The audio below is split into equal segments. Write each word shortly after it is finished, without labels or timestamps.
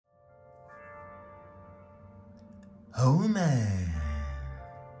Oh man,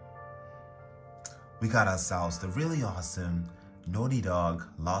 we got ourselves the really awesome Naughty Dog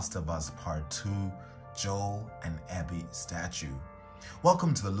Last of Us Part 2 Joel and Abby statue.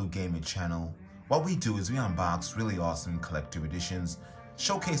 Welcome to the Loot Gaming channel. What we do is we unbox really awesome collector editions,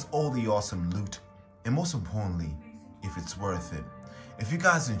 showcase all the awesome loot, and most importantly, if it's worth it. If you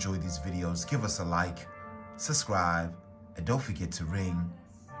guys enjoy these videos, give us a like, subscribe, and don't forget to ring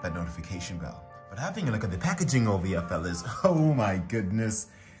that notification bell. But having a look at the packaging over here, fellas, oh my goodness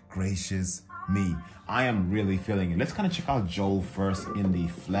gracious me. I am really feeling it. Let's kind of check out Joel first in the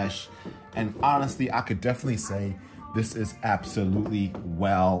flesh. And honestly, I could definitely say this is absolutely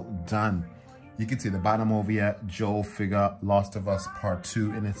well done. You can see the bottom over here, Joel figure, Last of Us Part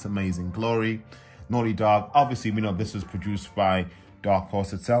 2 in its amazing glory. Naughty Dog, obviously we know this was produced by Dark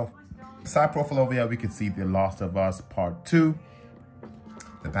Horse itself. Side profile over here, we can see the Last of Us Part 2.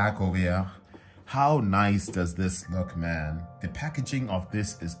 The back over here. How nice does this look, man? The packaging of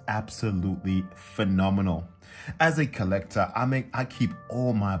this is absolutely phenomenal. As a collector, I keep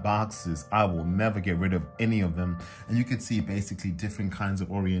all my boxes. I will never get rid of any of them. And you can see basically different kinds of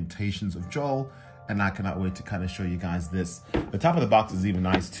orientations of Joel. And I cannot wait to kind of show you guys this. The top of the box is even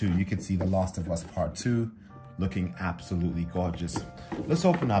nice too. You can see the Last of Us Part 2 looking absolutely gorgeous. Let's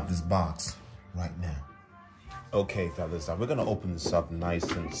open up this box right now. Okay, fellas, we're gonna open this up nice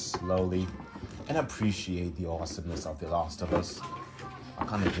and slowly and appreciate the awesomeness of The Last of Us. I'll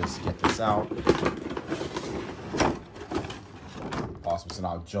kind of just get this out. Awesome, so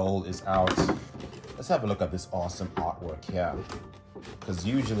now Joel is out. Let's have a look at this awesome artwork here. Because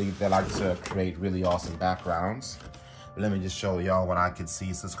usually they like to create really awesome backgrounds. But let me just show y'all what I can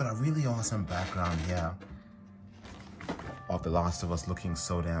see. So it's got a really awesome background here of The Last of Us looking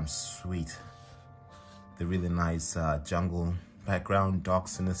so damn sweet. The really nice jungle background, dark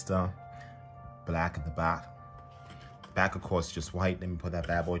sinister, black at the back. Back, of course, just white. Let me put that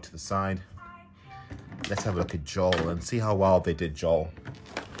bad boy to the side. Let's have a look at Joel and see how well they did Joel.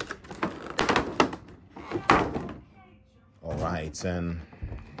 All right, and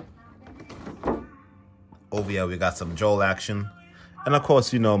over here we got some Joel action. And of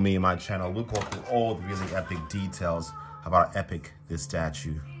course, you know me and my channel, we'll go through all the really epic details of how epic this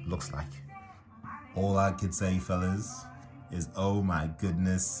statue looks like. All I could say, fellas, is oh my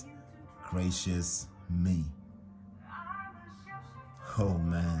goodness gracious me. Oh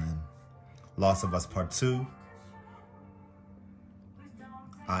man. Last of Us Part 2.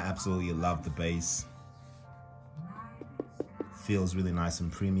 I absolutely love the base. Feels really nice and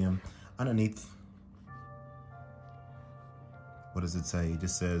premium. Underneath, what does it say? It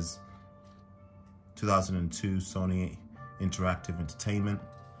just says 2002 Sony Interactive Entertainment.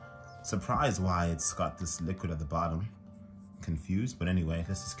 Surprised why it's got this liquid at the bottom. Confused, but anyway,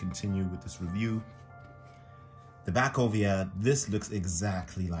 let's just continue with this review. The back over here, this looks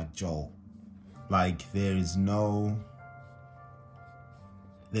exactly like Joel. Like there's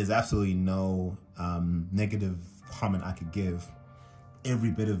absolutely no negative comment I could give. Every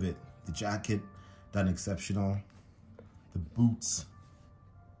bit of it. The jacket, done exceptional. The boots,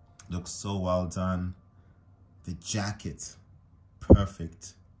 looks so well done. The jacket,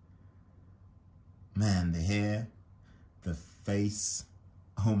 perfect. Man, the hair, the face,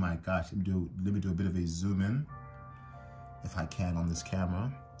 oh my gosh. Let me do a bit of a zoom in, if I can, on this camera.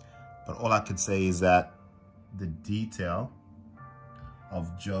 But all I could say is that the detail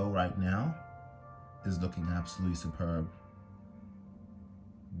of Joe right now is looking absolutely superb.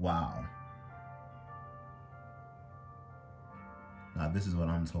 Wow. Now this is what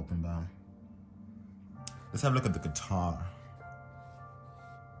I'm talking about. Let's have a look at the guitar.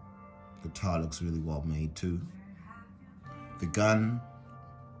 The guitar looks really well made too. The gun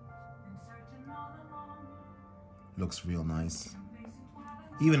looks real nice.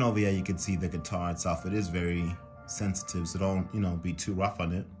 Even over here you can see the guitar itself. It is very sensitive, so don't be too rough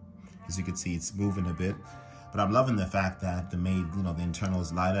on it. As you can see, it's moving a bit. But I'm loving the fact that the internal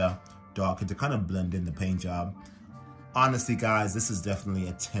is lighter, darker to kind of blend in the paint job. Honestly, guys, this is definitely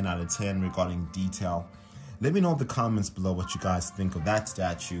a 10 out of 10 regarding detail. Let me know in the comments below what you guys think of that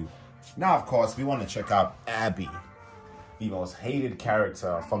statue. Now, of course, we want to check out Abby, the most hated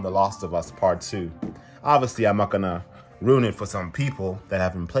character from The Last of Us Part 2. Obviously, I'm not going to ruin it for some people that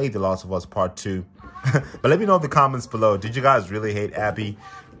haven't played The Last of Us Part 2. But let me know in the comments below. Did you guys really hate Abby?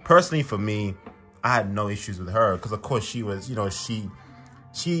 Personally, for me, I had no issues with her because, of course, she was,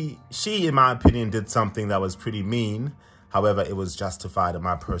 she, in my opinion, did something that was pretty mean. However, it was justified in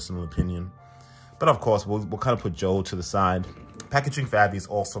my personal opinion. But, of course, we'll kind of put Joel to the side. Packaging for Abby is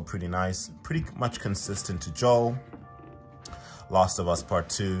also pretty nice. Pretty much consistent to Joel. Last of Us Part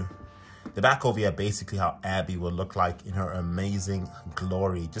 2. The back over here, basically how Abby would look like in her amazing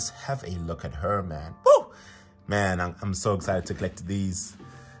glory. Just have a look at her, man. Woo! Man, I'm so excited to collect these.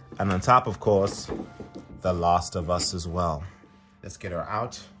 And on top, of course, The Last of Us as well. Let's get her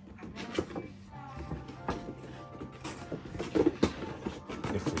out.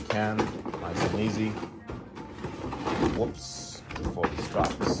 If we can, nice and easy. Whoops, before this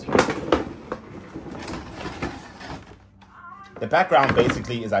drops. The background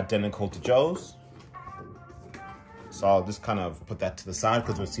basically is identical to Joe's. So I'll just kind of put that to the side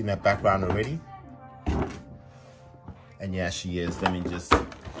because we've seen that background already. And yeah, she is. Let me just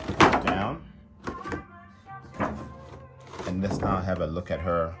put it down. And let's now have a look at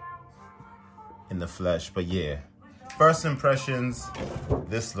her in the flesh. But yeah, first impressions,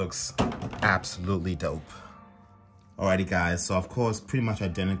 this looks absolutely dope. Alrighty guys, so of course, pretty much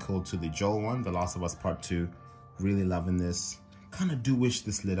identical to the Joel one, The Last of Us Part 2. Really loving this. Kind of do wish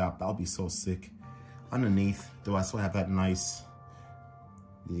this lit up. That would be so sick. Underneath, though, I still have that nice,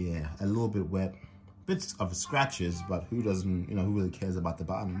 yeah, a little bit wet. Bits of scratches, but who doesn't, you know, who really cares about the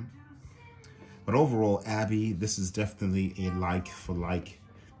bottom? But overall, Abby, this is definitely a like for like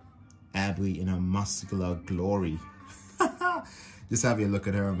Abby in a muscular glory. Just have a look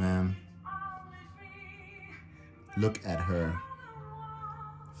at her, man. Look at her.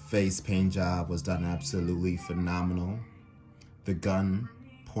 Face paint job was done absolutely phenomenal. The gun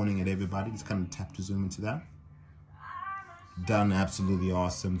pointing at everybody. Just kind of tap to zoom into that. Done absolutely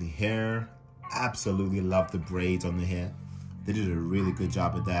awesome. The hair, absolutely love the braids on the hair. They did a really good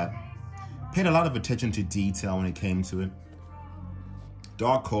job at that. Paid a lot of attention to detail when it came to it.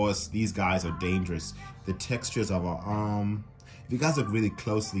 Dark Horse, these guys are dangerous. The textures of her arm. If you guys look really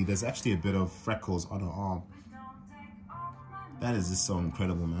closely, there's actually a bit of freckles on her arm. That is just so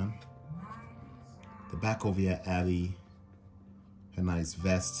incredible, man. The back over here, Abby. Her nice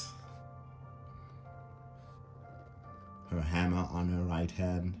vest. Her hammer on her right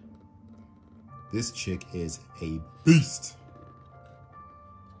hand. This chick is a beast.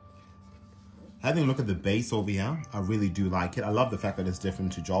 Having a look at the base over here, I really do like it. I love the fact that it's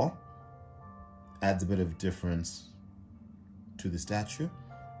different to Joel. Adds a bit of difference to the statue.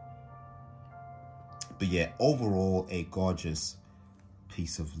 But yeah, overall, a gorgeous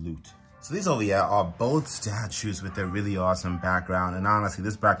piece of loot. So these over here are both statues with their really awesome background. And honestly,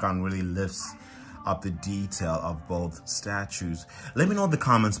 this background really lifts up the detail of both statues. Let me know in the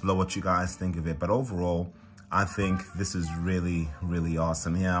comments below what you guys think of it. But overall, I think this is really, really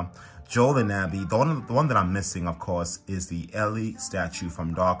awesome. Yeah, Joel and Abby. The one that I'm missing, of course, is the Ellie statue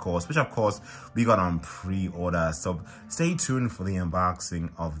from Dark Horse, which, of course, we got on pre-order. So stay tuned for the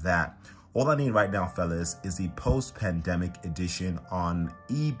unboxing of that. All I need right now, fellas, is the post-pandemic edition on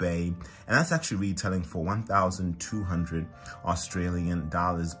eBay. And that's actually retailing for 1,200 Australian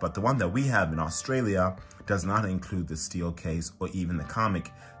dollars. But the one that we have in Australia does not include the steel case or even the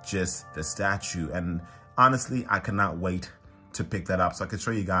comic, just the statue. And honestly, I cannot wait to pick that up so I can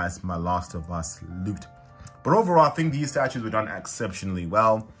show you guys my Last of Us loot. But overall, I think these statues were done exceptionally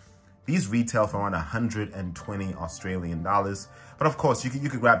well. These retail for around 120 Australian dollars. But of course, you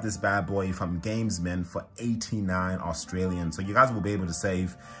could grab this bad boy from Gamesman for 89 Australian. So you guys will be able to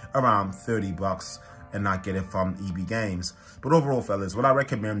save around 30 bucks and not get it from EB Games. But overall, fellas, would I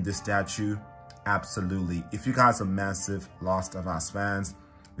recommend this statue? Absolutely. If you guys are massive Last of Us fans,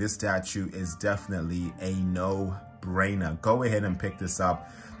 this statue is definitely a no-brainer. Go ahead and pick this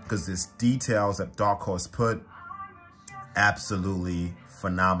up because this details that Dark Horse put, absolutely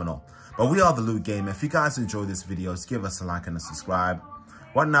phenomenal. But we are the Loot Game. If you guys enjoyed this video, just give us a like and a subscribe.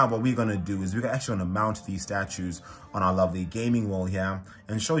 What we're going to do is we're actually going to mount these statues on our lovely gaming wall here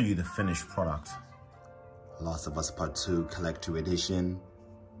and show you the finished product. Last of Us Part 2 Collector Edition.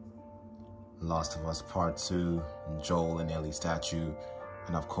 Last of Us Part 2 Joel and Ellie statue.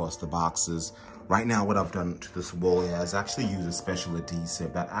 And of course the boxes. Right now what I've done to this wall here is actually use a special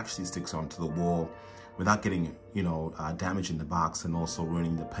adhesive that actually sticks onto the wall without getting, damaging the box and also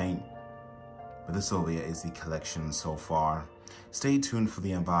ruining the paint. But this over here is the collection so far. Stay tuned for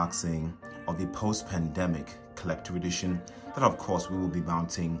the unboxing of the post-pandemic collector edition that of course we will be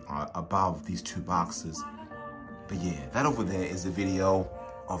mounting above these two boxes. But yeah, that over there is the video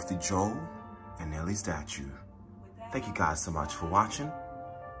of the Joel and Ellie statue. Thank you guys so much for watching,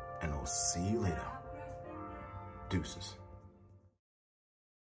 and we'll see you later. Deuces.